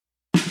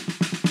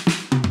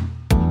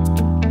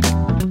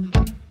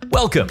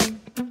Welcome.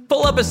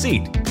 Pull up a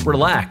seat,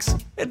 relax,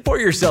 and pour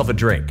yourself a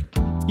drink.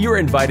 You're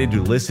invited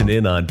to listen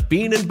in on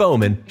Bean and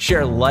Bowman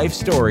share life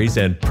stories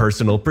and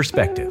personal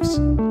perspectives.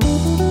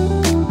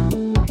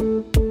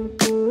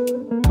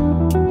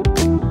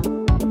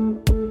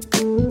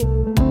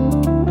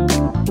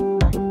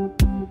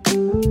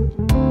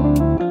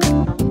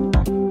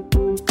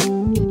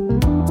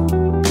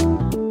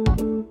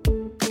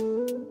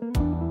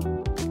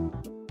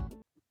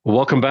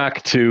 Welcome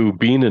back to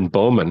Bean and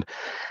Bowman.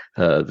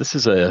 This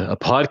is a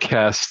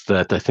podcast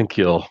that I think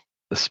you'll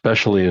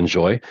especially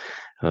enjoy.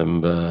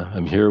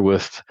 I'm here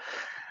with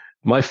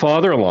my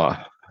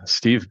father-in-law,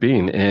 Steve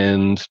Bean,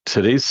 and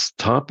today's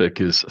topic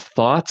is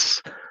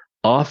thoughts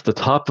off the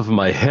top of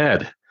my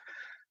head.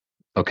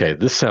 Okay,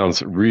 this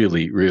sounds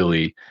really,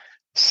 really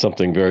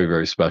something very,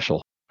 very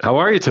special. How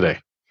are you today?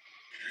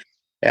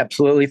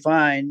 Absolutely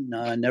fine.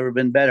 Never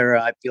been better.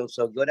 I feel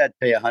so good. I'd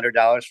pay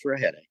 $100 for a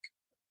headache.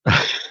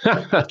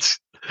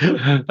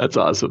 That's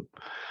awesome.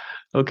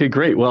 Okay,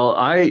 great. Well,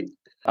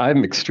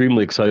 I'm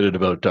extremely excited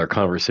about our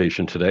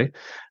conversation today,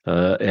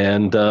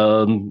 and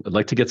I'd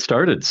like to get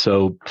started.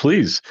 So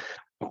please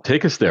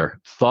take us there.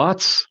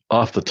 Thoughts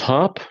off the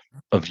top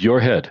of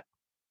your head.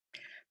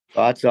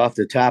 Thoughts off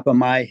the top of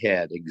my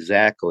head.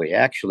 Exactly.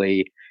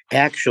 Actually,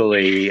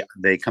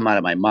 they come out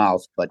of my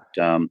mouth, but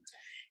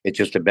it's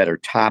just a better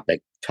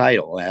topic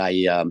title.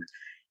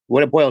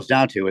 What it boils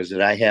down to is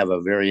that I have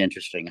a very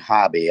interesting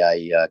hobby.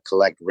 I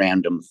collect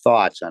random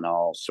thoughts on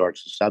all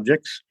sorts of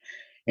subjects.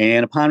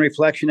 And upon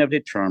reflection, I've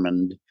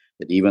determined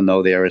that even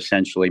though they are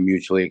essentially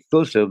mutually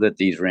exclusive, that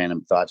these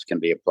random thoughts can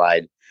be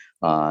applied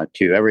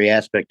to every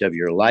aspect of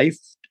your life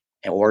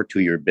or to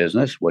your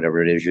business,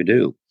 whatever it is you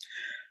do.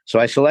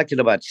 So I selected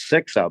about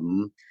 6 of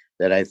them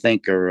that I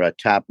think are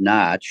top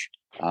notch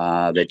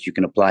that you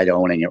can apply to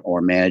owning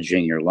or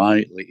managing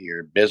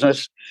your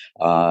business,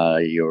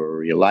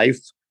 your life.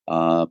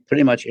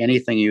 Pretty much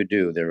anything you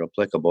do, they're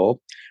applicable,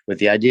 with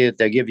the idea that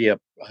they give you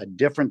a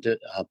different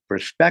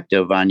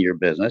perspective on your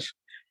business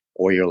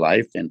or your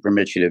life and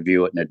permit you to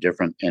view it in a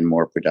different and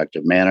more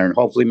productive manner and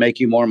hopefully make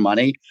you more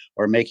money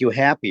or make you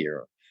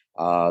happier.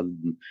 The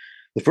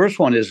first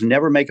one is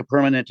never make a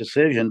permanent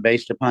decision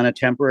based upon a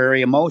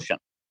temporary emotion.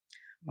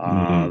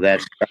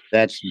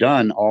 That's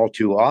done all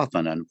too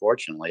often,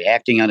 unfortunately.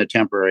 Acting on a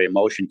temporary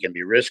emotion can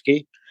be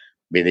risky,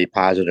 be they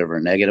positive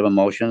or negative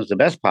emotions. The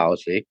best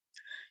policy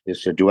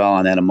is to dwell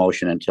on that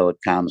emotion until it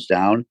calms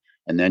down,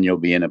 and then you'll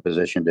be in a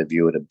position to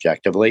view it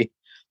objectively,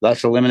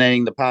 thus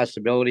eliminating the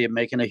possibility of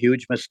making a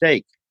huge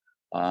mistake.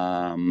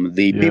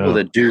 People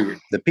that do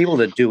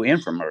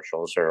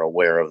infomercials are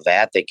aware of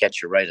that. They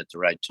catch you right at the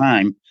right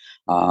time,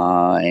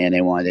 and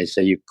they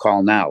say, "You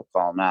call now,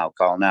 call now,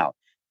 call now."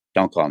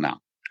 Don't call now.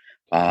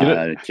 I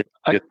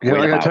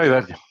gotta tell you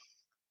that.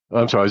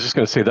 I'm sorry. I was just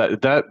going to say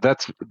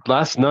that's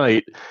last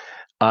night.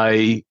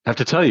 I have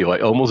to tell you, I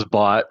almost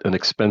bought an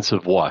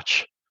expensive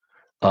watch.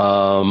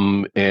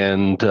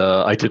 And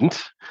I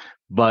didn't,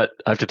 but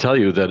I have to tell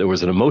you that it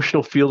was an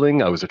emotional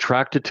feeling. I was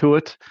attracted to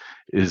it.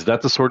 Is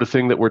that the sort of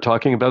thing that we're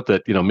talking about?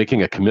 That,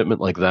 making a commitment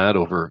like that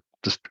over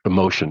just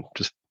emotion,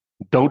 just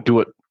don't do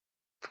it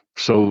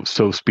so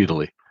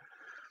speedily.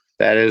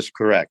 That is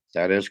correct.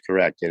 The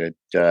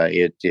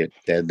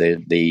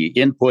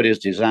input is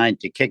designed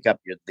to kick up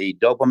the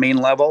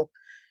dopamine level,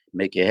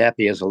 make you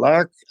happy as a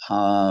lark.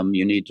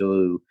 You need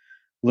to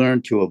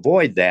learn to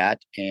avoid that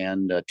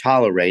and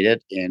tolerate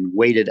it and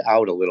wait it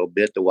out a little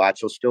bit. The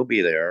watch will still be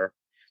there.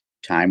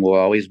 Time will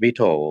always be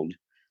told.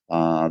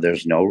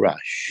 There's no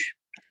rush.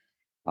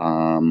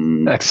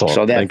 Excellent.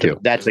 So thank you.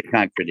 That's a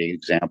concrete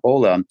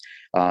example.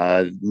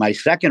 My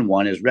second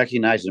one is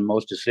recognize that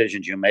most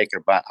decisions you make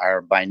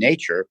are by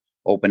nature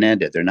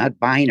open-ended. They're not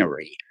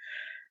binary.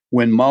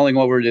 When mulling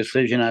over a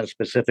decision on a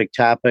specific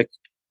topic,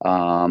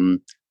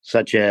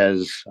 such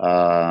as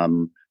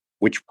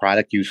which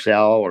product you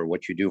sell or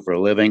what you do for a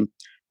living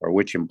or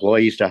which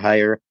employees to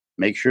hire,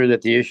 make sure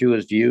that the issue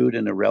is viewed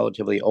in a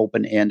relatively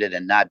open-ended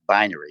and not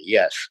binary.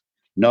 Yes,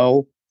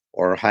 no,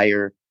 or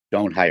hire,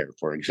 don't hire,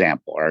 for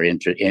example, are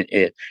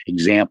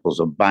examples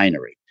of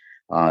binary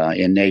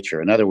in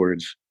nature. In other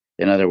words,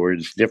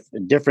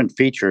 different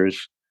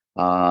features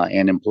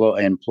and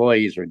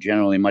employees are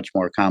generally much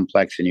more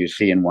complex than you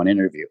see in one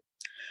interview.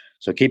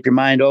 So keep your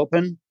mind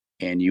open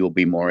and you'll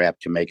be more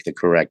apt to make the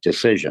correct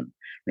decision.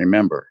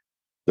 Remember,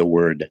 the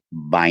word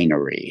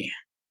binary.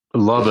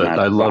 Love it.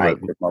 I love it.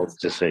 For most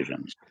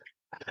decisions.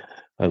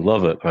 I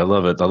love it. I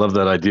love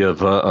that idea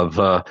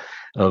of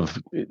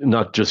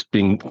not just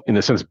being, in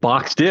a sense,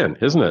 boxed in,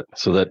 isn't it?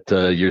 So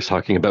that you're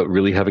talking about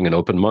really having an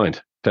open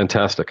mind.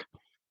 Fantastic.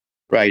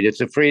 Right.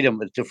 It's a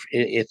freedom.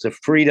 It's a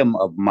freedom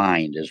of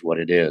mind, is what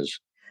it is.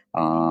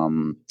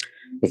 The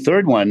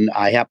third one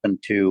I happen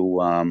to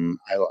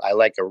I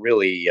like a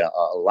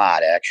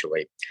lot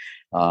actually.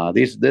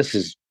 This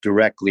is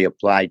directly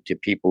applied to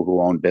people who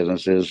own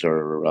businesses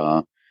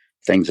or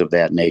things of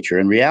that nature.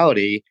 In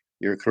reality,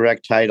 your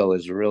correct title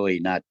is really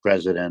not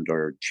president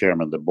or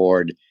chairman of the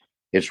board.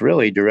 It's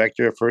really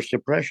director of first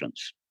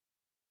impressions.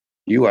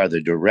 You are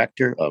the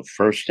director of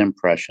first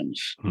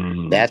impressions.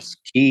 Mm. That's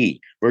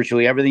key.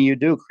 Virtually everything you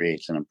do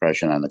creates an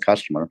impression on the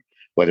customer,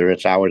 whether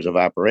it's hours of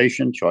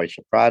operation, choice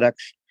of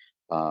products,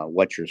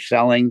 what you're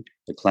selling,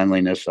 the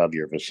cleanliness of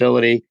your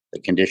facility,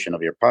 the condition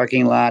of your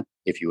parking lot,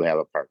 if you have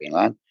a parking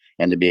lot,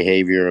 and the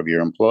behavior of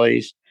your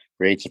employees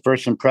creates a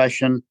first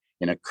impression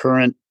in a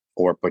current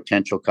or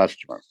potential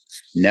customer.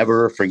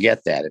 Never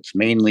forget that. It's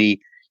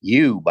mainly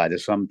you, by the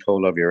sum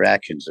total of your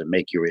actions, that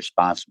make you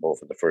responsible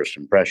for the first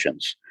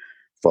impressions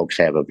folks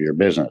have of your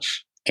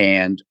business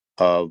and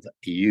of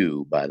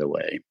you, by the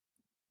way.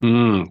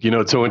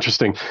 It's so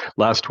interesting.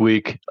 Last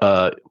week,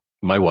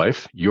 my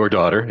wife, your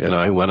daughter, and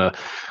I went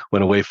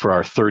away for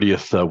our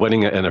 30th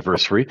wedding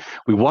anniversary.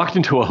 We walked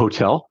into a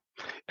hotel,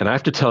 and I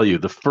have to tell you,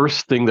 the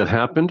first thing that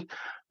happened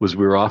was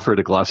we were offered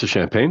a glass of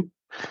champagne.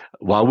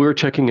 While we were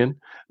checking in,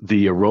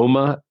 the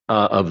aroma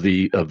of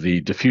the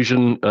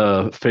diffusion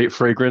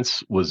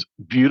fragrance was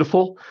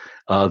beautiful.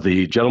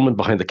 The gentleman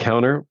behind the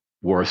counter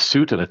wore a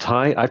suit and a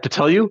tie. I have to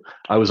tell you,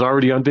 I was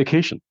already on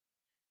vacation.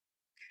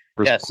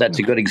 Yes, that's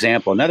a good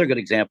example. Another good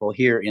example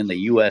here in the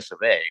US of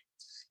A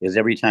is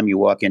every time you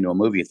walk into a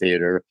movie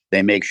theater,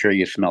 they make sure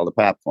you smell the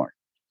popcorn.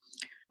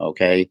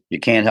 Okay, you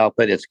can't help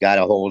it. It's got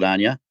a hold on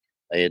you.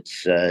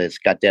 It's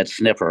got that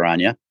sniffer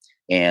on you,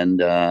 and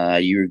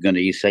you're going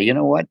to say, you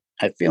know what?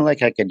 I feel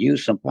like I could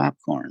use some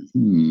popcorn.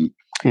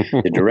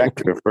 The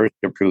director of first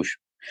proof.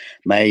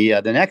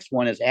 The next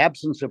one is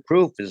absence of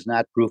proof is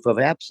not proof of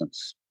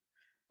absence.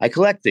 I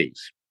collect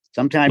these.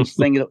 Sometimes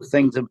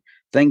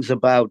things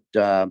about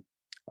your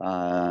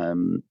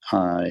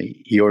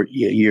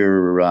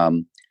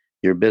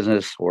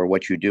business or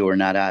what you do are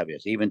not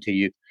obvious, even to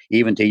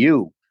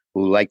you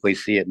who likely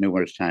see it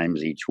numerous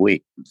times each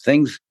week.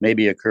 Things may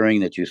be occurring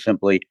that you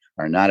simply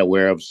are not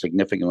aware of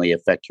significantly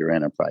affect your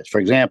enterprise.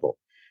 For example,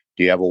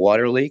 do you have a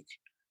water leak?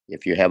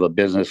 If you have a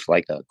business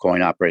like a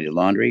coin-operated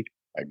laundry,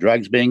 are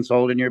drugs being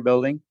sold in your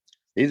building?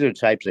 These are the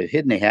types of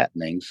hidden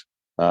happenings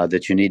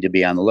that you need to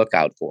be on the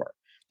lookout for.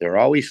 There are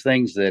always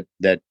things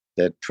that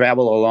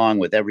travel along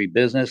with every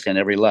business and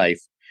every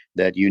life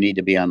that you need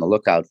to be on the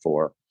lookout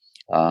for.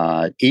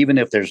 Even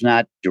if there's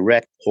not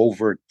direct,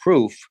 overt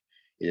proof,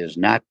 it is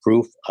not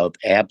proof of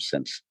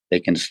absence. They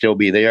can still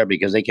be there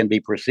because they can be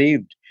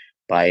perceived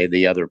by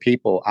the other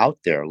people out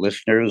there,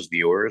 listeners,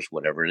 viewers,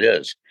 whatever it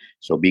is.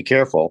 So be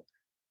careful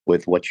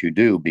with what you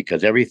do,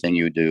 because everything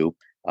you do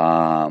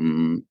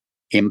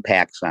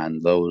impacts on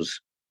those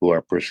who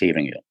are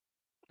perceiving you.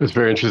 It's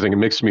very interesting. It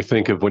makes me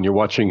think of when you're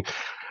watching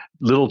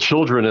little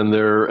children and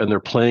they're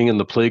playing in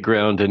the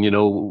playground, and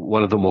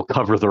one of them will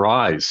cover their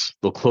eyes.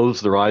 They'll close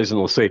their eyes and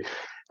they'll say,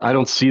 I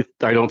don't see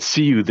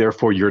you,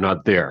 therefore you're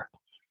not there.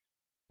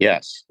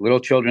 Yes,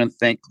 little children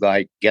think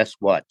like, guess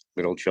what?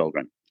 Little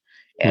children.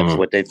 That's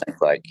what they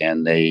think like,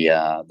 and they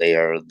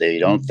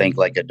don't think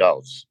like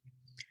adults.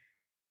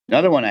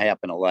 Another one I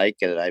happen to like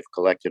that I've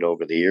collected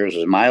over the years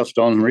is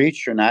milestones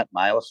reached or not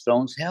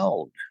milestones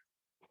held.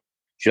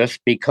 Just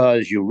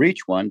because you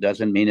reach one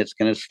doesn't mean it's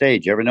going to stay.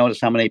 Do you ever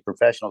notice how many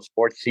professional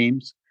sports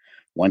teams,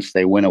 once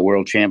they win a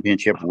world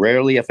championship,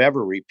 rarely, if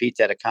ever, repeat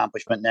that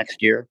accomplishment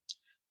next year?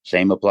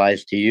 Same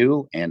applies to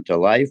you and to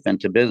life and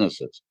to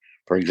businesses.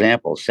 For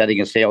example, setting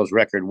a sales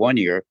record one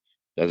year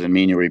doesn't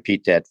mean you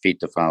repeat that feat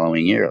the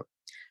following year.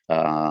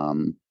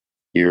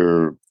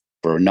 You're,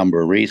 for a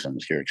number of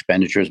reasons, your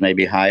expenditures may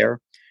be higher.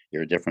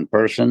 You're a different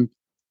person.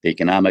 The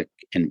economic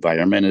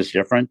environment is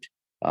different.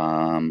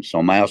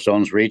 So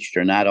milestones reached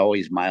are not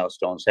always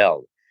milestones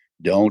held.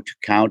 Don't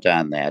count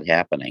on that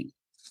happening.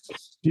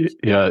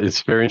 Yeah,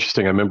 it's very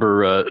interesting. I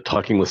remember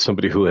talking with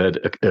somebody who had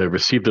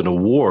received an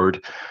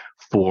award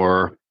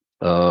for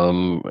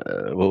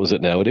what was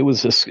it now? It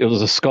was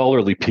a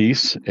scholarly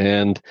piece,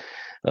 and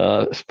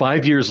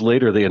 5 years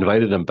later they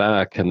invited him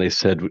back and they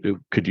said,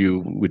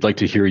 we'd like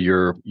to hear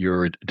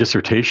your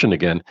dissertation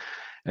again.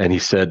 And he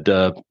said,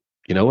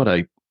 you know what,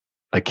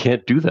 I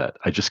can't do that.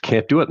 I just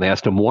can't do it. And they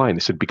asked him why. And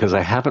he said, because I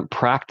haven't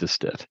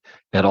practiced it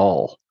at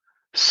all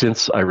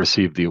since I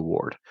received the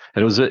award.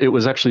 And it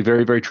was actually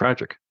very, very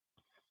tragic.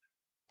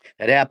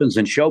 It happens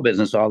in show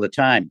business all the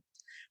time.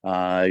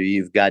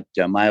 You've got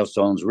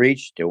milestones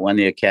reached. They won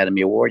the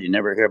Academy Award. You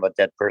never hear about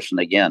that person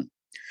again.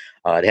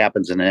 It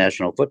happens in the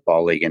National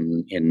Football League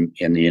in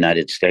the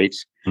United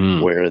States,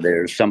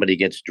 where somebody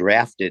gets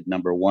drafted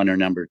number 1 or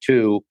number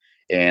 2,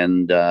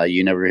 and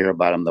you never hear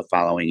about them the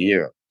following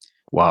year.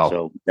 Wow!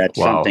 So that's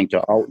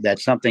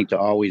something to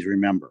always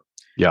remember.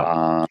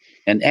 Yeah.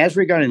 And as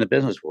regarding the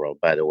business world,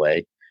 by the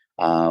way,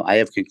 I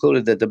have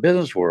concluded that the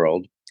business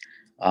world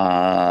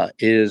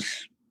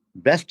is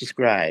best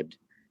described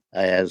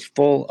as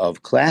full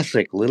of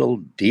classic little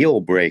deal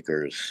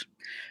breakers.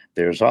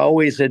 There's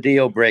always a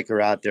deal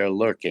breaker out there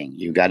lurking.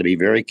 You've got to be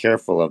very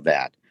careful of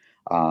that.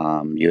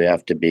 You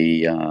have to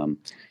be,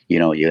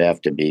 you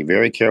have to be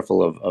very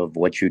careful of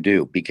what you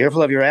do. Be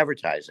careful of your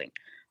advertising.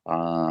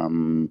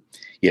 You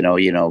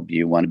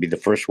want to be the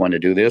first one to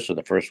do this or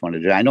the first one to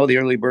do. I know the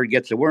early bird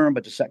gets the worm,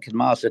 but the second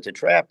mouse at the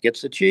trap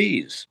gets the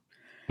cheese,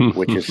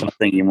 which is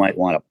something you might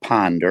want to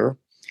ponder.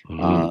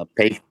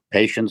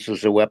 Patience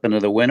is the weapon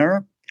of the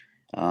winner.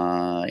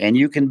 And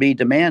you can be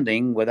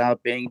demanding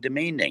without being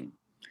demeaning.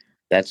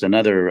 That's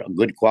another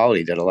good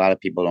quality that a lot of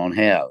people don't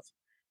have.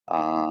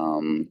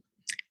 Um,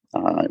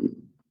 uh,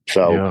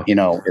 so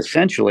Yeah.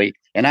 essentially,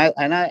 and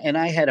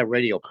I had a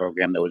radio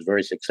program that was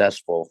very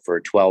successful for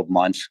 12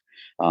 months.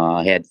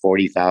 I had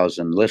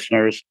 40,000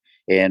 listeners,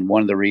 and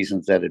one of the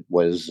reasons that it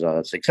was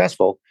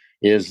successful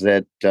is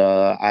that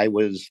I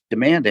was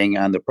demanding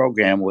on the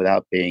program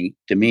without being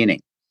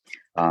demeaning.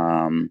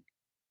 Um,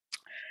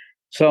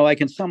 so I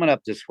can sum it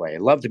up this way: I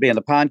love to be on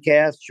the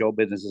podcast. Show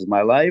business is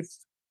my life.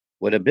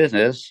 What a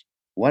business!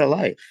 What a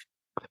life!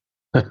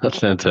 That's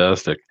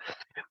fantastic.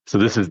 So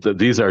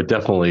these are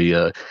definitely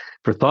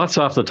for thoughts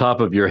off the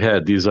top of your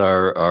head. These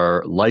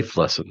are life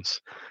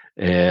lessons,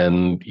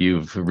 and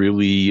you've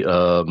really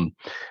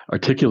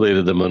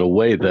articulated them in a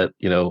way that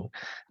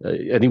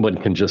anyone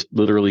can just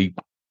literally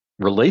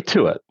relate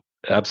to it.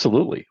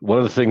 Absolutely. One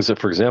of the things that,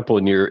 for example,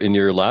 in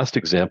your last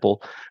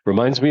example,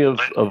 reminds me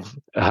of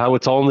how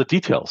it's all in the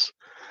details,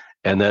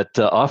 and that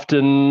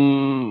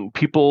often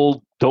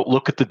people don't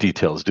look at the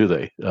details, do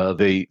they?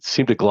 They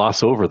seem to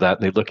gloss over that,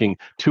 and they're looking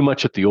too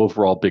much at the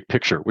overall big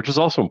picture, which is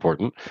also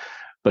important.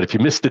 But if you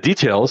miss the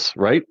details,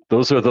 right,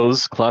 those are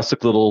those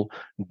classic little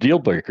deal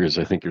breakers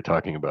I think you're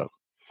talking about.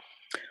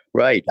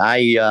 Right.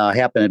 I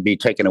happened to be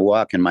taking a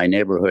walk in my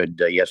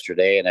neighborhood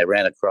yesterday, and I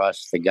ran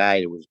across the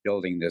guy who was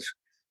building this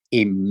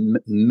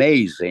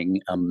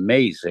amazing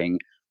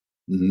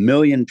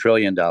 $1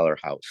 trillion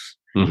house.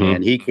 Mm-hmm.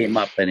 And he came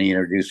up and he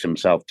introduced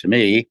himself to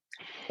me,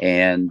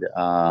 and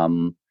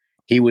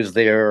he was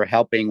there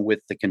helping with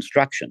the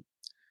construction.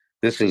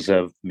 This is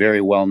a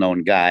very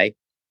well-known guy,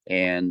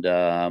 and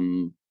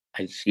the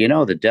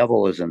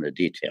devil is in the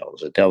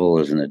details. The devil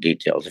is in the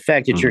details. The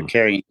fact that you're Mm-hmm.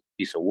 carrying a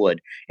piece of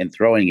wood and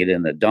throwing it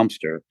in the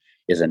dumpster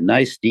is a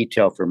nice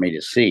detail for me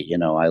to see.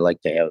 I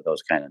like to have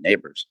those kind of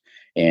neighbors.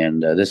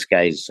 And this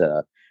guy's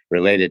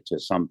related to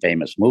some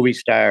famous movie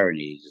star, and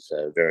he's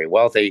very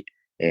wealthy.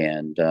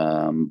 And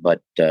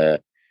but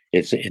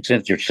it's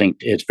interesting.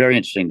 It's very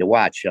interesting to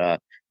watch.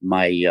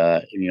 My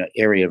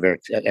area of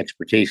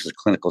expertise is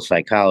clinical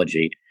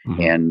psychology,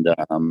 Mm-hmm. and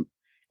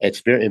it's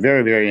very,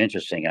 very, very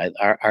interesting.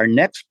 Our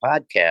next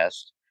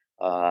podcast,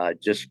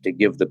 just to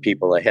give the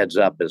people a heads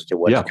up as to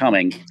what's Yeah.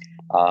 coming,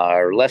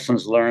 are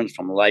lessons learned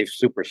from life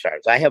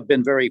superstars. I have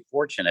been very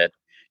fortunate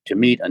to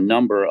meet a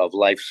number of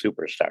life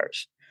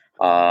superstars.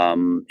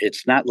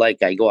 It's not like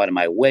I go out of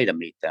my way to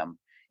meet them.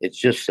 It's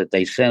just that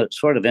they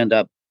sort of end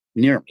up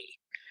near me,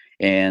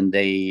 and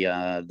they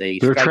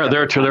They're strike up a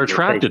they're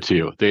attracted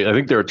conversation. to you. I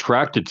think they're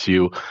attracted to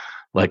you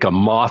like a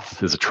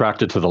moth is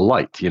attracted to the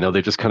light.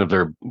 They just kind of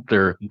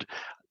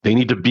they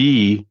need to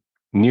be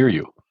near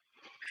you.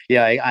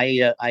 Yeah,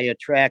 I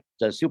attract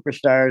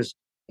superstars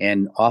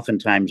and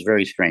oftentimes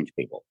very strange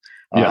people.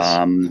 Yes.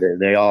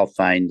 They all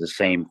find the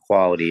same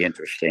quality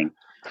interesting.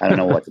 I don't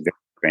know what the very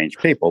strange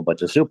people, but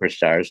the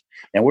superstars,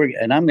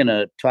 and I'm going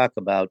to talk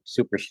about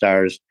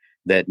superstars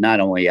that not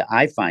only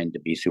I find to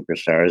be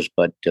superstars,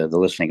 but the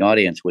listening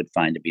audience would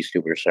find to be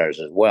superstars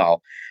as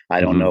well.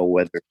 I don't Mm-hmm. know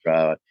whether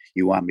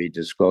you want me to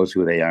disclose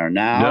who they are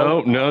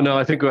now. No.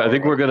 I think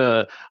we're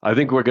gonna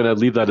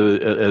leave that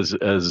as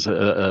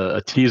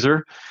a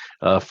teaser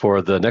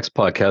for the next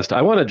podcast.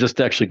 I want to just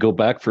actually go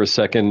back for a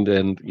second,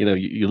 and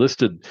you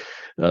listed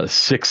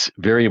 6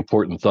 very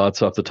important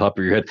thoughts off the top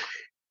of your head.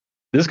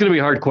 This is going to be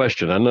a hard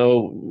question. I don't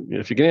know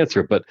if you can answer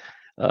it, but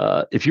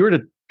if you were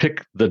to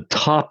pick the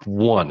top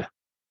one,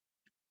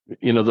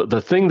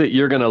 the thing that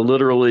you're going to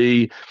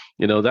literally,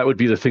 that would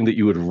be the thing that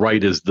you would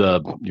write as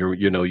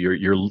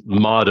your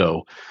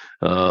motto.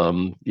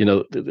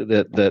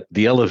 That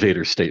the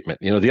elevator statement.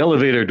 The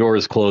elevator door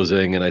is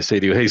closing, and I say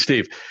to you, "Hey,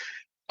 Steve,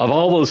 of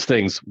all those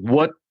things,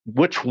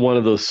 which one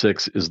of those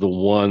 6 is the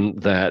one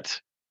that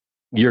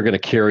you're going to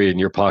carry in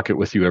your pocket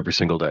with you every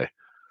single day?"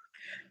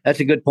 That's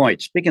a good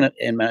point. Speaking of,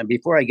 and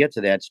before I get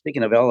to that,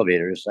 speaking of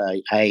elevators,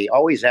 I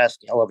always ask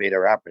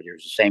elevator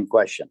operators the same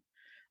question: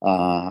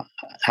 How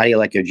do you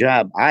like your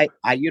job?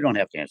 You don't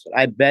have to answer it.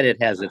 I bet it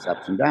has its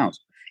ups and downs,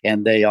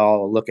 and they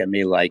all look at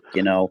me like,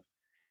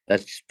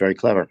 that's very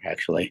clever,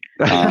 actually,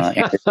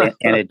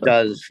 and it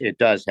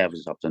does have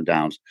its ups and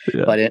downs.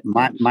 Yeah. But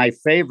my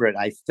favorite,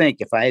 I think,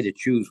 if I had to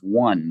choose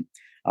one,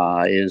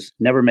 is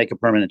never make a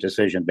permanent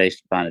decision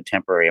based upon a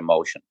temporary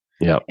emotion.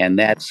 Yeah. And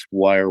that's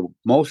where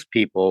most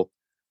people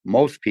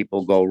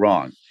go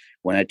wrong.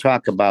 When I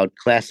talk about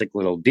classic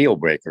little deal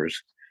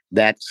breakers,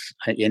 that's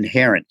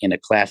inherent in a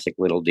classic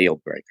little deal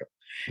breaker.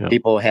 Yeah.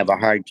 People have a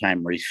hard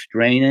time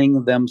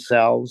restraining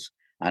themselves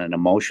on an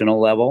emotional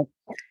level.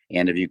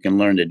 And if you can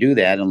learn to do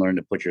that and learn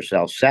to put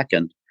yourself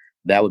second,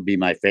 that would be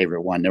my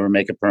favorite one. Never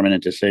make a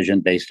permanent decision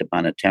based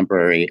upon a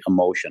temporary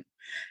emotion.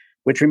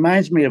 Which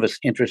reminds me of an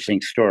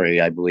interesting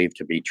story I believe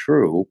to be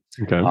true.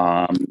 Okay.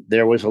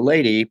 There was a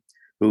lady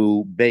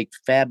who baked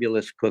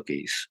fabulous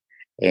cookies,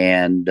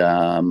 and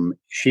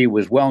she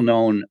was well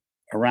known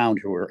around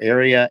her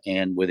area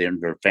and within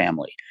her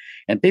family.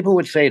 And people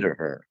would say to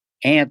her,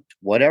 "Aunt,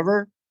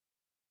 whatever,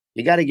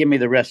 you got to give me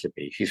the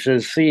recipe." She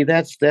says, "See,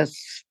 that's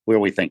where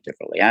we think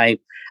differently. I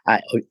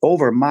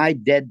over my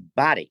dead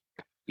body,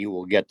 you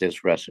will get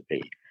this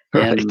recipe.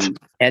 Right.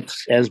 And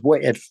as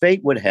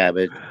fate would have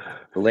it,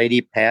 the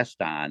lady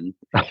passed on,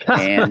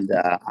 and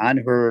on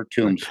her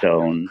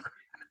tombstone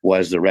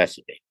was the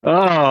recipe,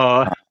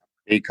 Oh,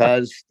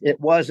 because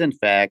it was in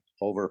fact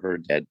over her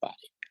dead body.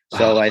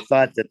 So I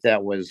thought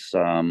that was.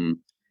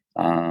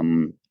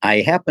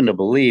 I happen to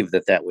believe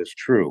that was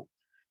true.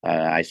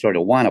 I sort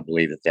of want to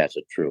believe that that's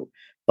true,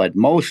 but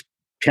most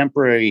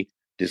temporary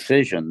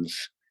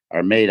decisions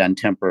are made on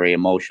temporary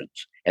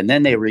emotions, and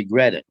then they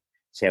regret it.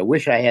 Say, I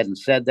wish I hadn't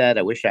said that.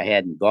 I wish I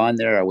hadn't gone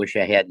there. I wish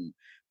I hadn't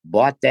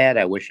bought that.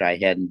 I wish I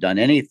hadn't done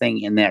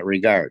anything in that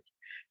regard.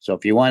 So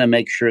if you want to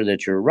make sure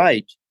that you're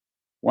right,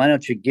 why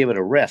don't you give it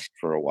a rest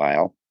for a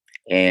while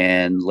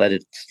and let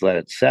it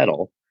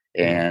settle,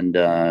 and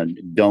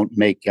don't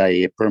make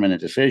a permanent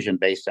decision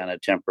based on a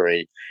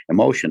temporary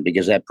emotion,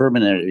 because that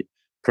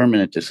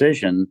permanent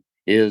decision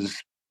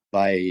is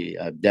by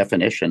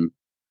definition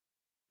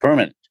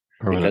permanent,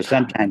 because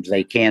sometimes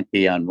they can't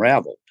be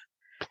unraveled.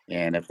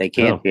 And if they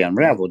can't be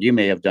unraveled, you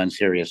may have done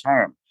serious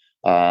harm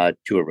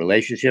to a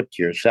relationship,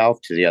 to yourself,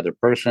 to the other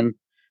person,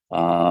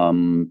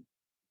 to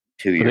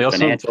your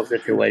financial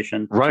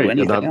situation, right, to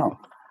anything else.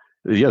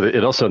 Yeah,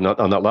 it also,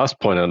 on that last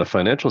point on a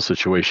financial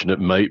situation, it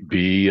might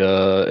be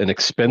an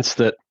expense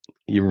that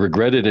you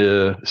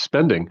regretted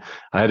spending.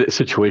 I had a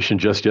situation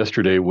just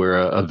yesterday where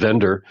a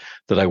vendor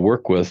that I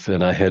work with,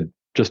 and I had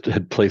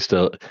placed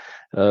a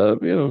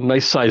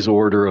nice size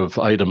order of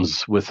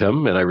items with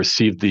him, and I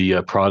received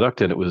the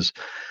product, and it was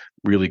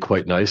really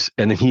quite nice.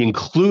 And he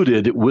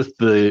included with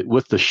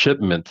the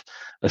shipment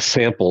a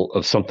sample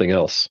of something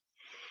else,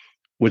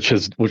 which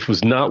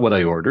was not what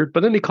I ordered.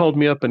 But then he called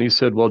me up and he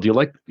said, "Well, do you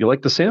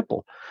like the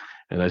sample?"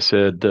 And I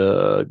said,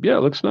 "Yeah,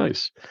 it looks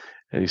nice."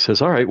 And he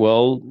says, "All right,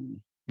 well,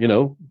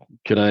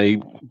 can I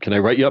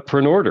write you up for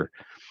an order?"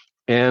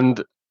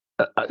 And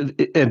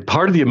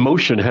part of the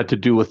emotion had to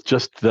do with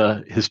just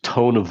his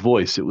tone of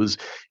voice. It was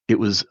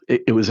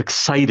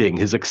exciting.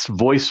 His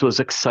voice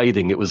was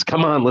exciting. It was,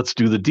 "Come on, let's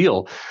do the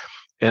deal."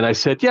 And I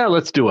said, "Yeah,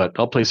 let's do it.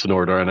 I'll place an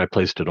order." And I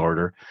placed an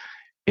order.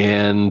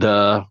 And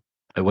I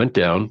went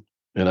down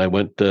and I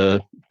went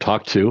to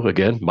talk to,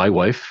 again, my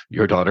wife,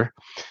 your daughter.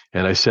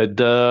 And I said,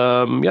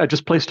 "Yeah, I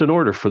just placed an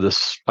order for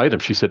this item."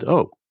 She said,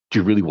 "Oh, do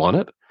you really want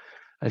it?"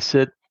 I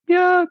said,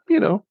 "Yeah,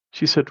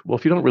 She said, "Well,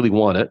 if you don't really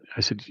want it,"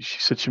 she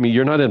said to me,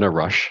 "You're not in a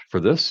rush for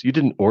this. You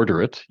didn't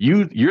order it.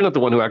 You're not the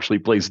one who actually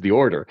placed the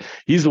order.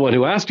 He's the one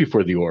who asked you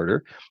for the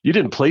order. You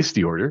didn't place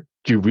the order.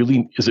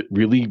 Is it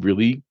really,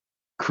 really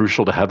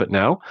crucial to have it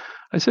now?"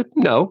 I said,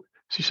 "No."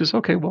 She says,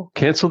 "Okay, well,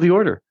 cancel the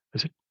order." I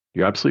said,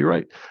 "You're absolutely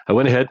right." I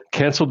went ahead,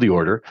 canceled the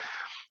order,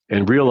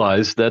 and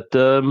realized that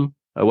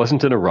I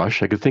wasn't in a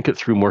rush. I could think it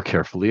through more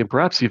carefully and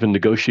perhaps even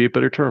negotiate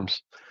better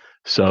terms.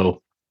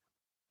 So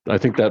I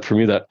think that for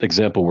me, that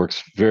example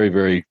works very,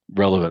 very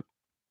relevant.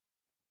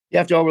 You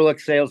have to overlook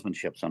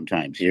salesmanship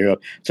sometimes.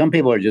 Some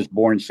people are just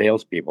born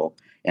salespeople,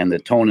 and the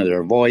tone of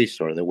their voice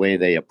or the way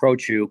they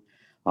approach you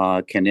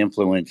can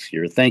influence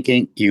your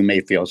thinking. You may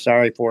feel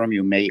sorry for them.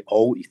 You may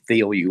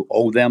feel you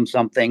owe them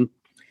something.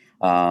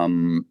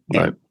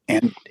 Right.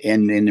 And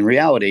in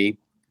reality,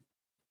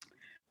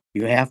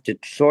 you have to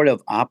sort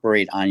of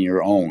operate on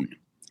your own.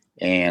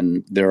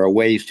 And there are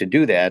ways to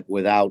do that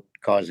without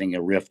causing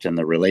a rift in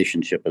the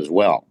relationship as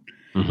well.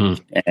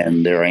 Mm-hmm.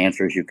 And there are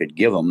answers you could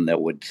give them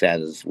that would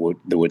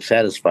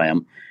satisfy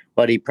him,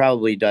 but he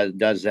probably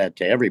does that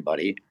to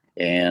everybody.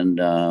 And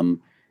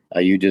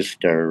you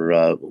just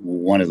are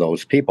one of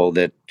those people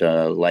that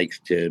likes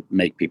to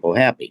make people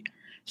happy.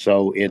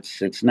 So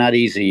it's not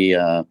easy.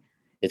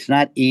 It's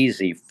not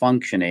easy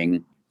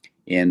functioning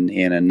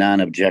in a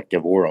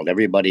non-objective world.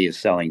 Everybody is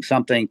selling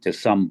something to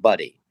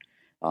somebody.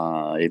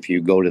 If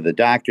you go to the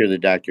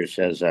doctor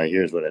says,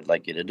 "Here's what I'd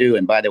like you to do.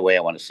 And by the way,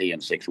 I want to see you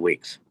in 6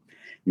 weeks."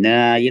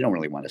 Nah, you don't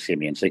really want to see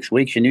me in 6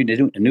 weeks. You need to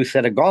do a new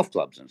set of golf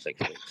clubs in 6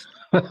 weeks.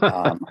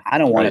 I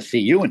don't want to see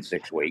you in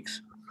 6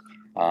 weeks.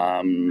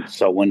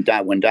 So when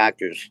I go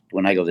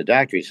to the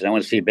doctor, he says, "I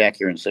want to see you back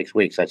here in 6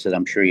 weeks." I said,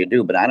 "I'm sure you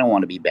do, but I don't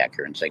want to be back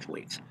here in 6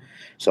 weeks.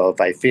 So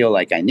if I feel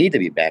like I need to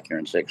be back here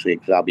in 6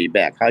 weeks, I'll be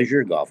back. How's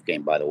your golf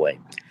game, by the way?"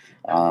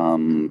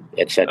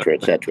 Et cetera,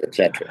 et cetera, et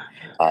cetera.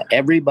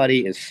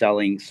 Everybody is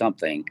selling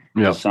something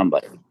to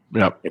somebody.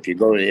 Yep. If you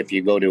go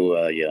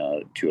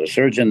to a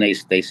surgeon,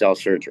 they sell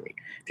surgery.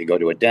 If you go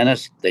to a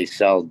dentist, they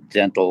sell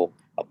dental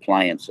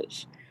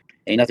appliances.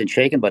 Ain't nothing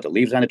shaking but the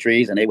leaves on the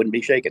trees, and they wouldn't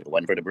be shaking if it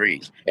wasn't for the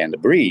breeze. And the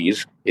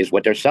breeze is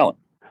what they're selling.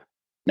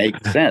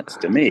 Makes sense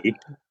to me.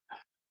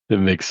 It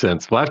makes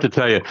sense. Well, I have to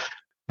tell you,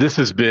 this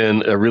has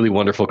been a really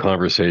wonderful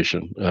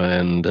conversation,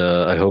 and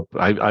I hope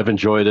I've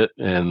enjoyed it,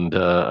 and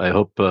I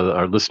hope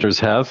our listeners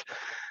have.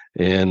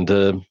 And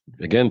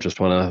again, just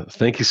want to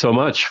thank you so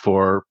much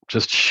for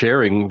just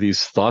sharing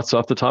these thoughts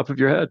off the top of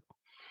your head.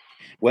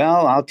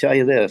 Well, I'll tell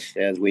you this,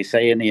 as we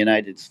say in the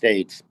United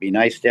States, be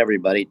nice to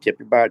everybody. Tip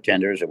your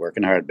bartenders. They're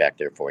working hard back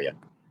there for you.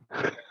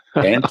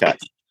 Stay in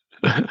touch.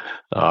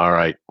 All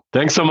right.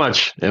 Thanks so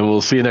much. And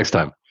we'll see you next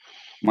time.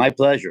 My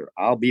pleasure.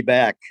 I'll be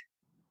back.